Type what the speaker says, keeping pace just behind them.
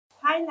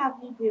Hi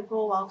lovely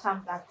people,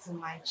 welcome back to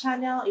my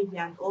channel. If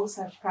you're an old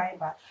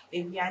subscriber,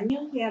 if you are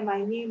new here,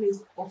 my name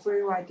is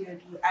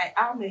Oforiwaaduodu. I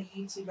am a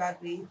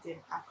YouTuber based in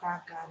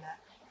Accra, Ghana.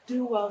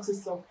 Do well to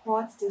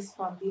support this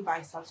family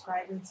by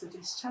subscribing to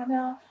this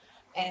channel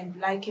and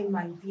liking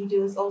my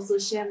videos. Also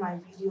share my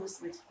videos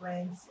with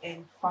friends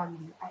and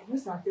family. I know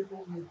some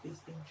people make this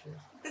intro.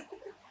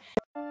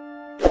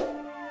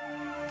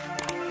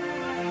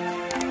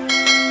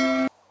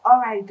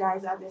 Alright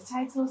guys, as the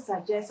title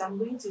suggests, I'm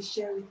going to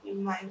share with you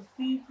my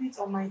favorite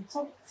or my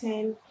top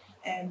 10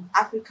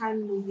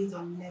 African movies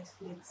on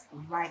Netflix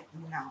right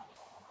now.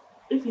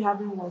 If you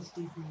haven't watched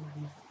these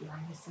movies, you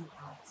are missing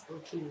out,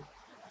 okay?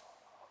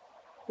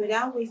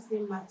 Without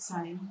wasting much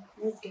time,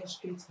 let's get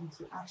straight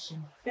into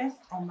action. First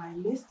on my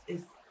list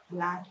is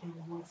Blood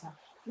and Water.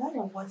 Blood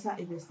and Water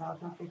is a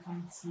South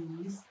African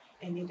series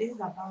and it is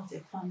about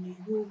a family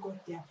who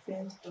got their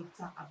first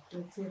daughter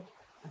abducted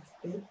at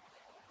birth.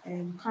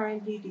 And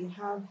currently they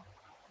have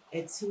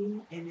a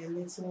teen and a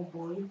little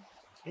boy,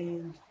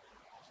 and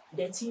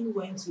the teen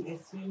went to a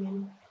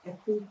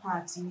pool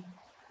party,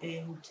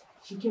 and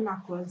she came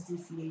across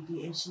this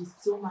lady and she's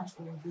so much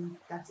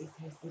convinced that is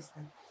her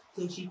sister.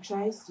 So she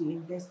tries to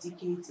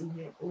investigate in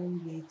her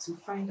own way to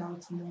find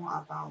out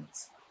more about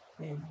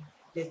the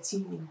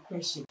teen in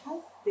question. It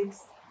has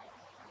 6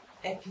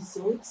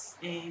 episodes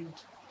and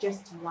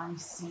just 1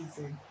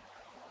 season.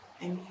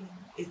 I mean,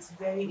 it's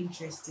very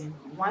interesting.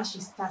 Once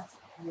you start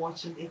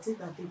watching, it is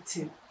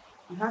addictive.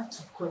 You have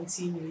to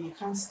continue, you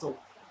can't stop.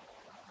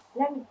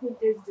 Let me put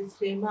this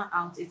disclaimer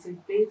out. It is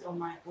based on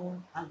my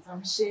own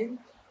assumption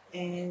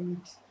and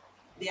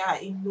they are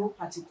in no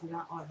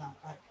particular order,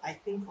 but I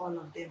think all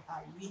of them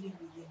are really,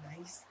 really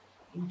nice,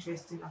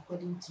 interesting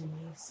according to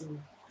me. So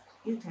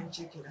you can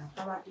check it out.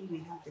 Probably we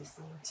have the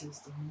same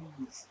taste in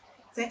movies.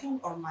 Second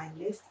on my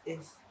list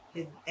is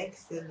His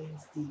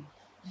Excellency.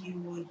 You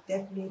would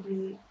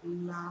definitely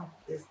love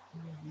this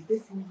movie.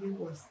 This movie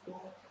was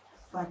so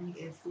funny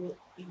and so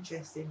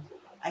interesting.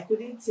 I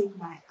couldn't take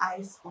my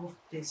eyes off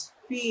the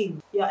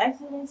screen. Your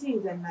Excellency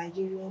is a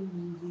Nigerian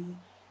movie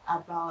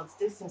about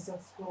this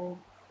successful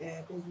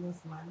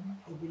businessman,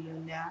 a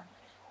billionaire,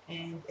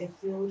 and a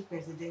failed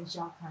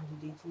presidential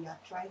candidate. He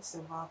had tried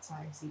several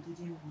times, he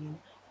didn't win.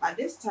 But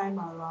this time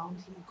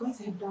around, he got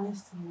a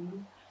dance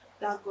move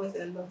that got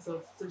a lot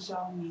of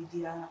social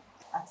media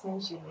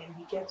attention and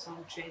he kept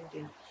on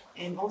trending.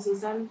 And also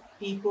some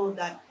people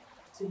that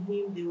to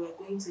him they were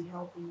going to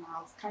help him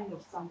out kind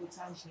of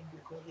sabotage him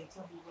because they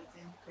thought he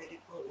wasn't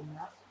credible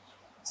enough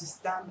to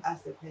stand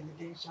as a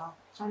presidential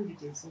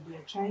candidate. So they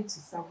were trying to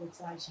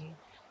sabotage him,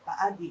 but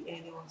at the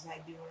end it was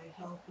like they were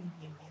helping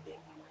him and then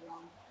he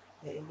won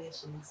the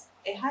elections.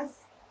 It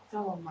has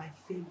some of my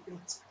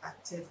favorite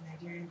actors,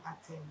 Nigerian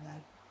actors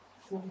like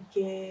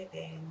Funke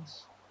and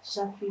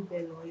Shafi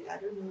Beloy. I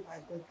don't know if I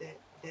got the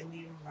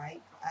name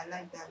right, but I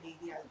like that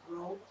lady as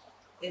well.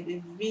 It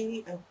is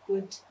really a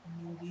good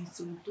movie,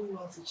 so do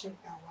well to check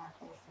that one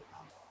also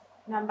out.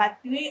 Number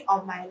 3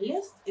 on my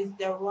list is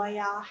The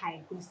Royal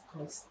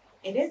Hibiscus.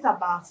 It is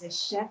about a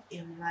chef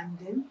in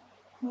London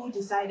who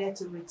decided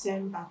to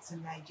return back to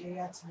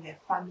Nigeria to her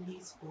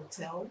family's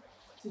hotel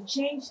to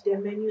change the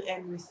menu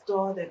and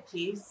restore the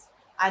place.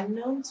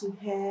 Unknown to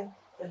her,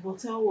 the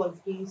hotel was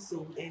being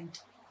sold and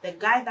the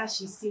guy that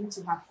she seemed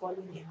to have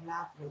fallen in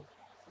love with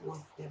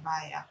was the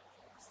buyer.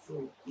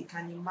 So you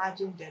can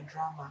imagine the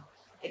drama.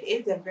 It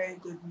is a very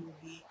good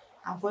movie.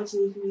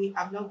 Unfortunately,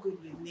 I'm not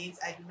good with names.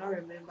 I do not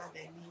remember the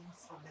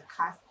names of the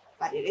cast,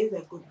 but it is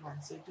a good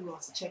one. So do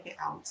also check it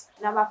out.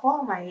 Number 4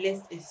 on my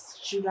list is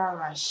Sugar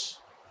Rush.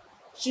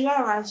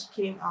 Sugar Rush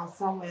came out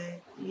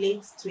somewhere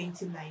late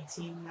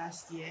 2019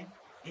 last year,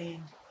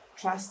 and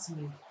trust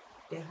me,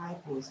 the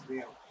hype was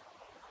real.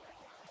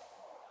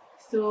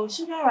 So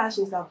Sugar Rush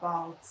is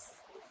about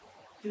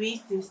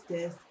 3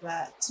 sisters,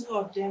 but 2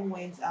 of them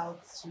went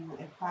out to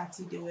a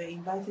party. They were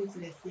invited to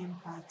the same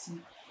party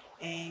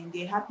and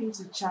they happened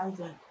to chance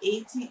on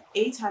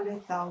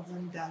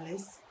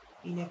 $800,000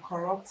 in a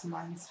corrupt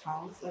man's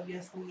house.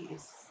 Obviously,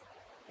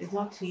 it's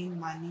not clean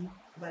money,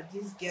 but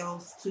these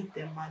girls took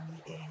the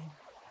money and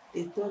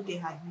they thought they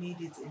had made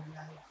it in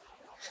life.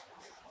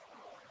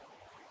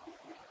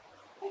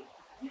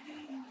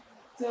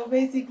 So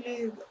basically,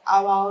 it's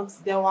about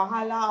the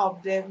wahala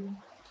of them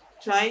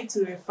trying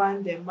to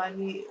refund the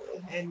money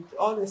and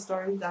all the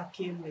stories that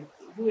came with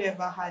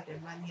whoever had the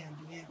money at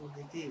the end of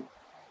the day.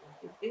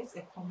 It is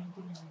a comedy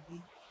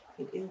movie.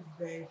 It is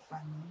very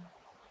funny,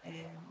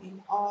 and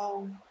in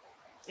all,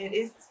 it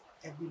is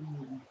a good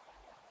movie.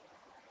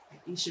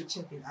 You should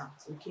check it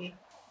out, okay?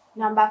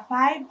 Number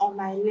 5 on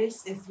my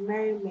list is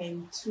Merry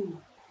Men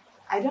 2.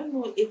 I don't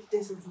know if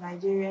this is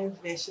Nigeria's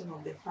version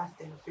of the Fast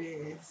and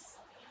Furious.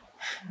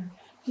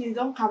 Please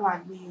don't come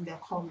at me in the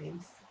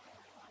comments.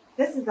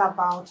 This is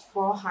about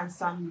 4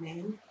 handsome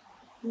men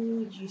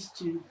who used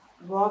to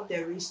rob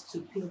the rich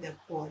to pay the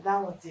poor.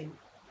 That was in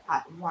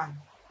part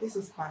 1. This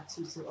is part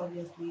 2, so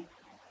obviously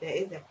there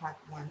is a part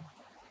 1.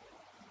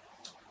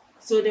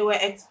 So they were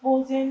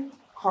exposing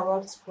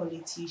corrupt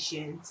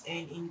politicians,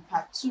 and in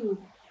part 2,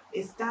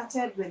 It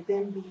started with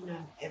them being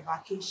on a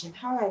vacation.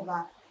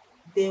 However,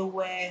 they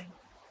were,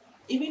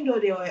 even though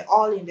they were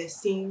all in the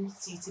same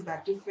city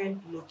but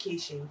different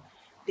location,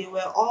 they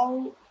were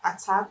all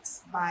attacked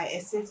by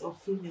a set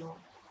of female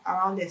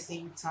around the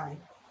same time.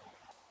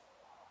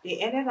 They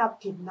ended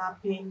up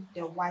kidnapping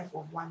the wife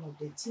of one of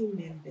the team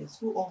members,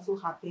 who also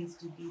happens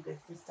to be the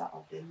sister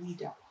of the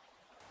leader.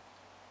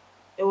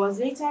 It was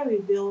later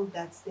revealed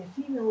that the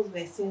females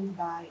were sent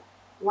by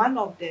one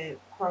of the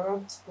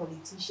corrupt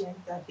politicians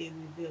that they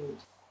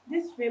revealed.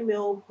 This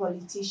female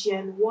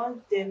politician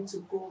wants them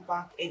to go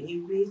back and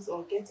erase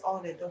or get all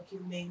the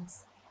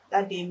documents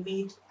that they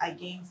made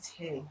against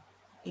her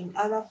in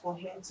order for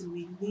her to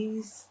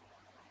release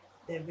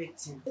the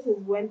victim. This is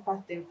when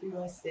Fast and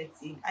Furious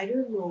sets in. I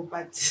don't know,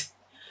 but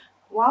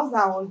whilst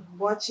I was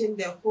watching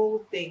the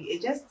whole thing,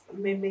 it just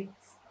mimicked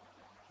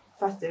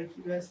Fast and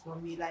Furious for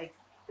me. Like,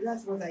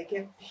 that's what I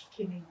kept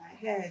thinking in my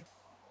head.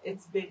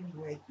 It's been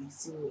worthy.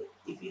 So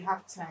if you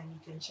have time,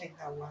 you can check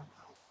that one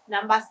out.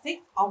 Number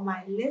six on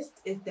my list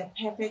is The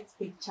Perfect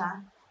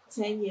Picture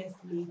 10 Years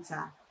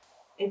Later.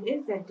 It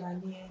is a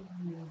Ghanaian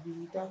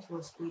movie that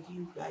was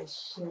produced by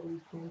Shirley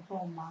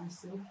Pimpon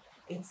Manso.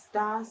 It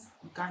stars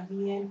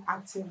Ghanaian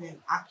actors and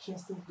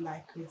actresses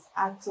like Chris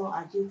Atto,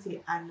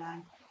 Ajete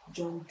Annan,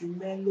 John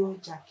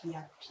Dumelo, Jackie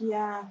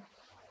Appiah,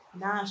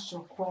 Na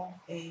Shoko,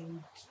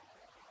 and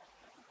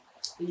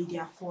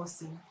Lydia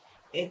Forson.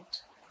 It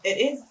it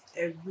is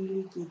a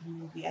really good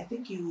movie. I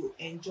think you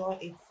enjoy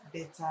it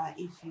better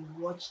if you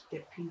watch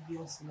the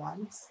previous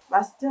ones.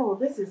 But still,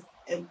 this is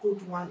a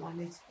good one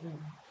on its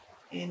own.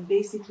 And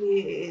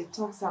basically, it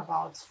talks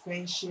about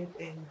friendship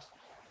and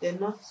the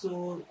not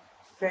so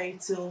fairy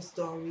tale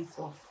stories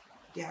of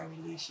their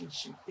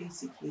relationship,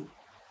 basically.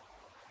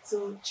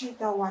 So check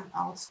that one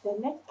out. The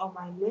next on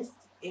my list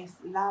is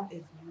Love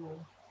is War.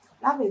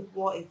 Love is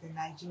War is a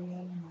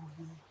Nigerian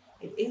movie.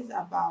 It is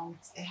about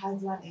a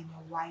husband and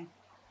a wife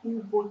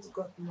who both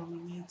got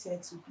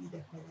nominated to be the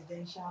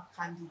presidential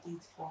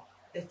candidate for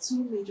the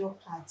two major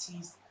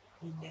parties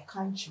in the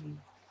country.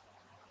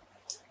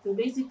 So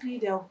basically,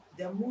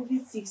 the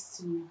movie seeks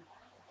to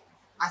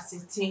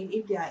ascertain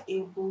if they are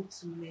able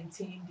to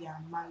maintain their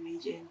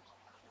marriage and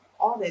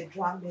all the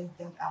dramas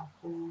that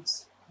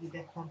unfolds with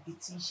the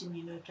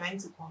competition, trying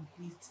to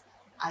compete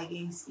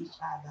against each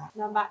other.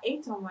 Number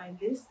eight on my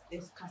list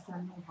is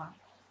Casanova.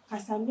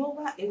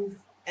 Casanova is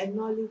a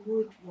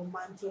Nollywood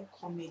romantic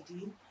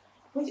comedy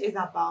which is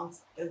about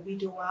a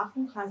widower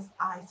who has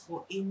eyes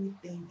for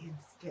anything in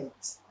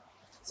skirts.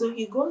 So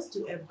he goes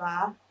to a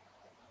bar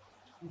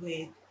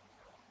with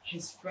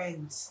his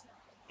friends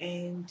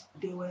and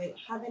they were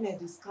having a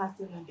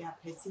discussion on their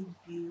perceived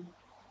view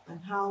on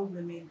how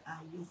women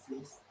are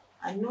useless.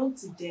 Unknown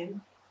to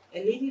them, a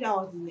lady that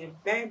was in a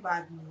very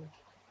bad mood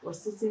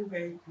was sitting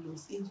very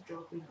close,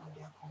 eavesdropping on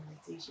their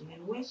conversation.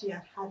 And when she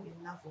had had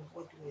enough of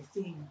what they were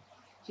saying,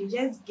 she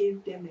just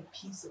gave them a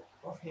piece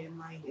of her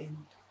mind and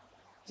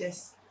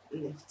just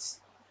left.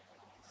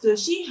 So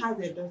she has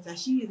a daughter.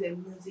 She is a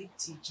music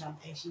teacher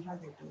and she has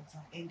a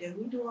daughter. And the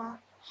widower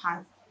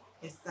has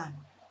a son.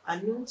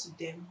 Unknown to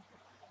them,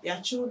 their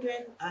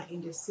children are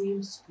in the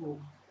same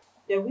school.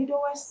 The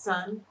widower's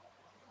son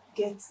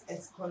gets a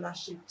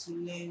scholarship to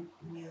learn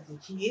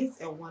music. He is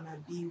a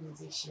wannabe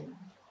musician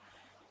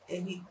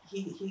and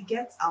he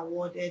gets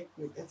awarded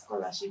with a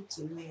scholarship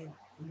to learn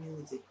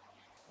music.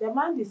 The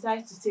man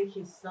decides to take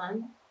his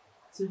son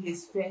to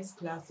his first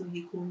class so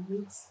he could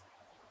meet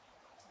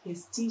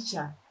his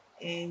teacher,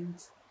 and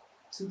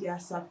to their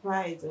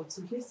surprise or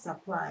to his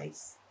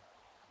surprise,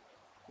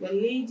 the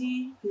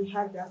lady he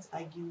had that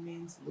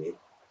argument with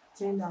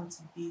turned out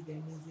to be the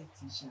music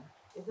teacher.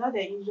 It's not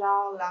the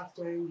usual love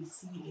story we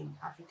see in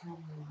African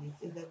movies.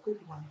 It's a good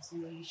one, so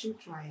you should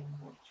try and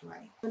watch,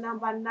 right? So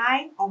number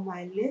nine on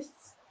my list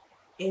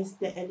is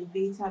The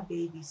Elevator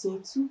Baby. So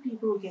two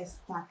people get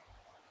stuck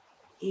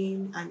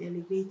in an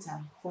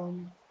elevator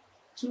from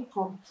two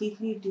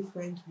completely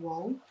different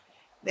worlds.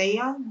 The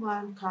young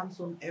man comes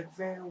from a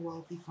very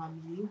wealthy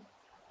family,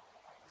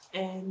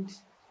 and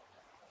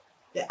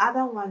the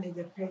other one is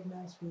a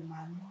pregnant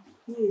woman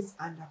who is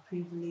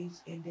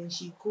underprivileged, and then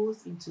she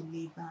goes into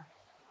labor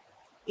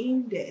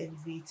in the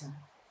elevator.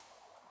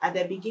 At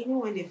the beginning,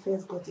 when they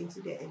first got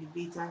into the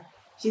elevator,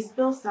 she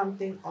spilled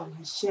something on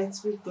his shirt,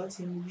 which got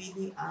him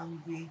really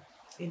angry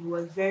and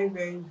was very,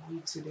 very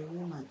rude to the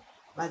woman.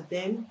 But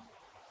then,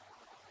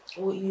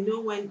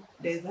 when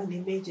there's an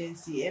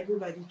emergency,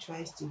 everybody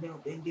tries to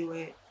help, and they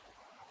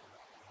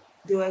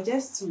were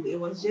just two. It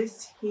was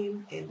just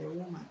him and the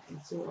woman, and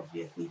so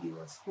obviously he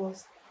was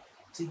forced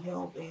to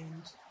help.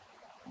 And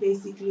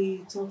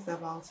basically talks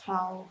about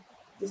how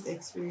this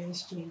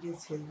experience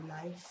changes his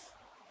life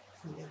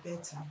for the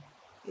better.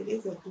 It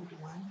is a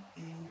good one,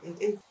 and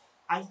it is.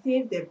 I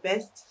saved the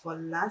best for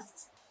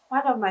last.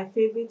 One of my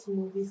favorite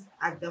movies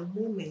at the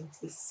moment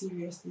is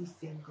Seriously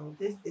Single.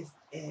 This is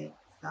a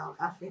South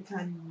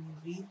African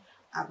movie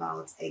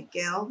about a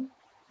girl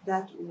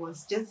that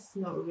was just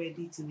not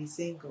ready to be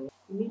single.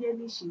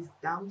 Immediately she's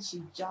down,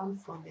 she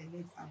jumps on the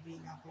next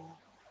available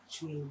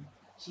train.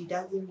 She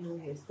doesn't know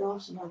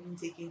herself. She hasn't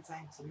taken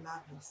time to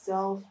love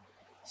herself.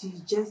 She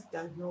just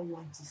does not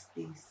want to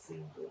stay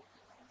single.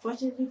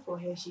 Fortunately for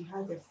her, she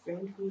has a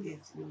friend who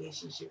is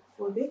relationship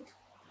phobic,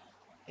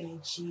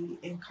 and she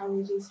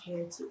encourages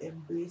her to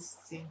embrace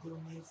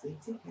singleness and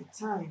take her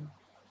time.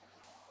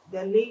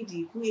 The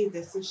lady who is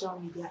a social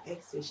media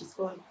expert, she's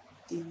called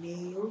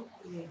Dineo.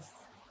 Yes.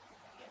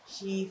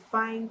 She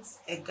finds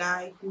a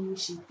guy who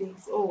she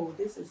thinks, oh,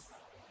 this is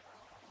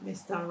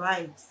Mr.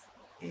 Right.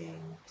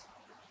 And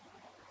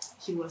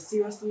she was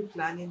seriously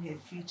planning her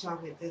future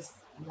with this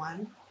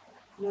one,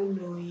 not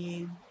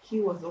knowing he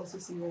was also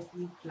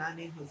seriously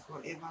planning his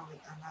forever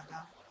with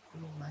another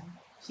woman.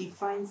 She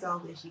finds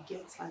out that she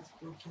gets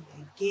heartbroken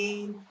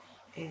again,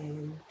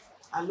 and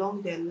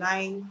along the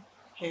line,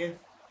 her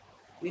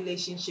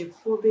relationship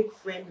phobic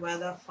friend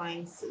rather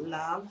finds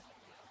love,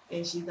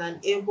 and she's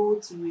unable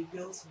to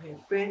reveal to her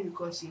friend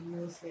because she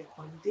knows her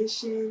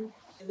condition.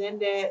 And then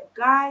the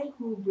guy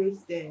who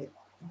breaks the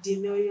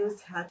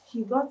Dinoyo's heart,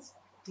 he got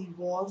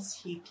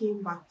divorced. He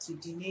came back to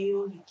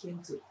Dineo. He came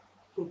to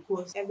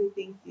propose.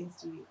 Everything seems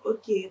to be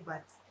okay,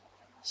 but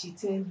she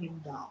turned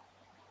him down.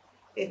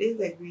 It is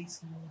a great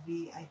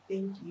movie. I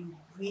think you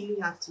really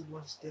have to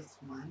watch this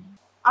one.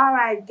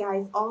 Alright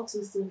guys, all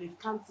too soon we've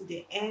come to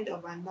the end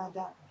of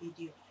another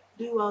video.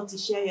 Do well to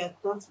share your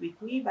thoughts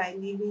with me by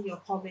leaving your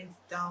comments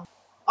down.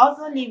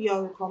 Also leave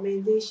your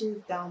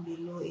recommendations down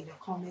below in the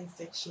comment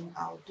section.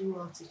 I'll do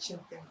well to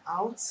check them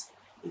out.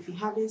 If you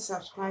haven't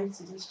subscribed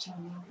to this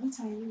channel, what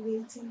are you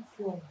waiting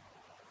for?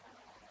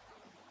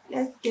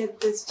 Let's get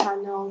this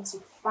channel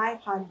to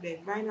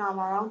 500. Right now I'm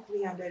around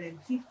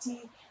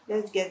 350.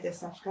 Let's get the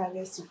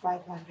subscribers to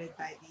 500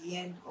 by the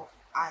end of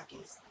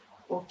August.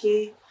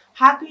 Okay?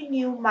 Happy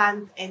new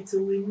month,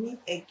 until we meet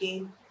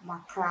again,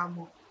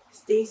 Makramo.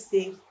 Stay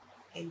safe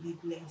and be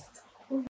blessed.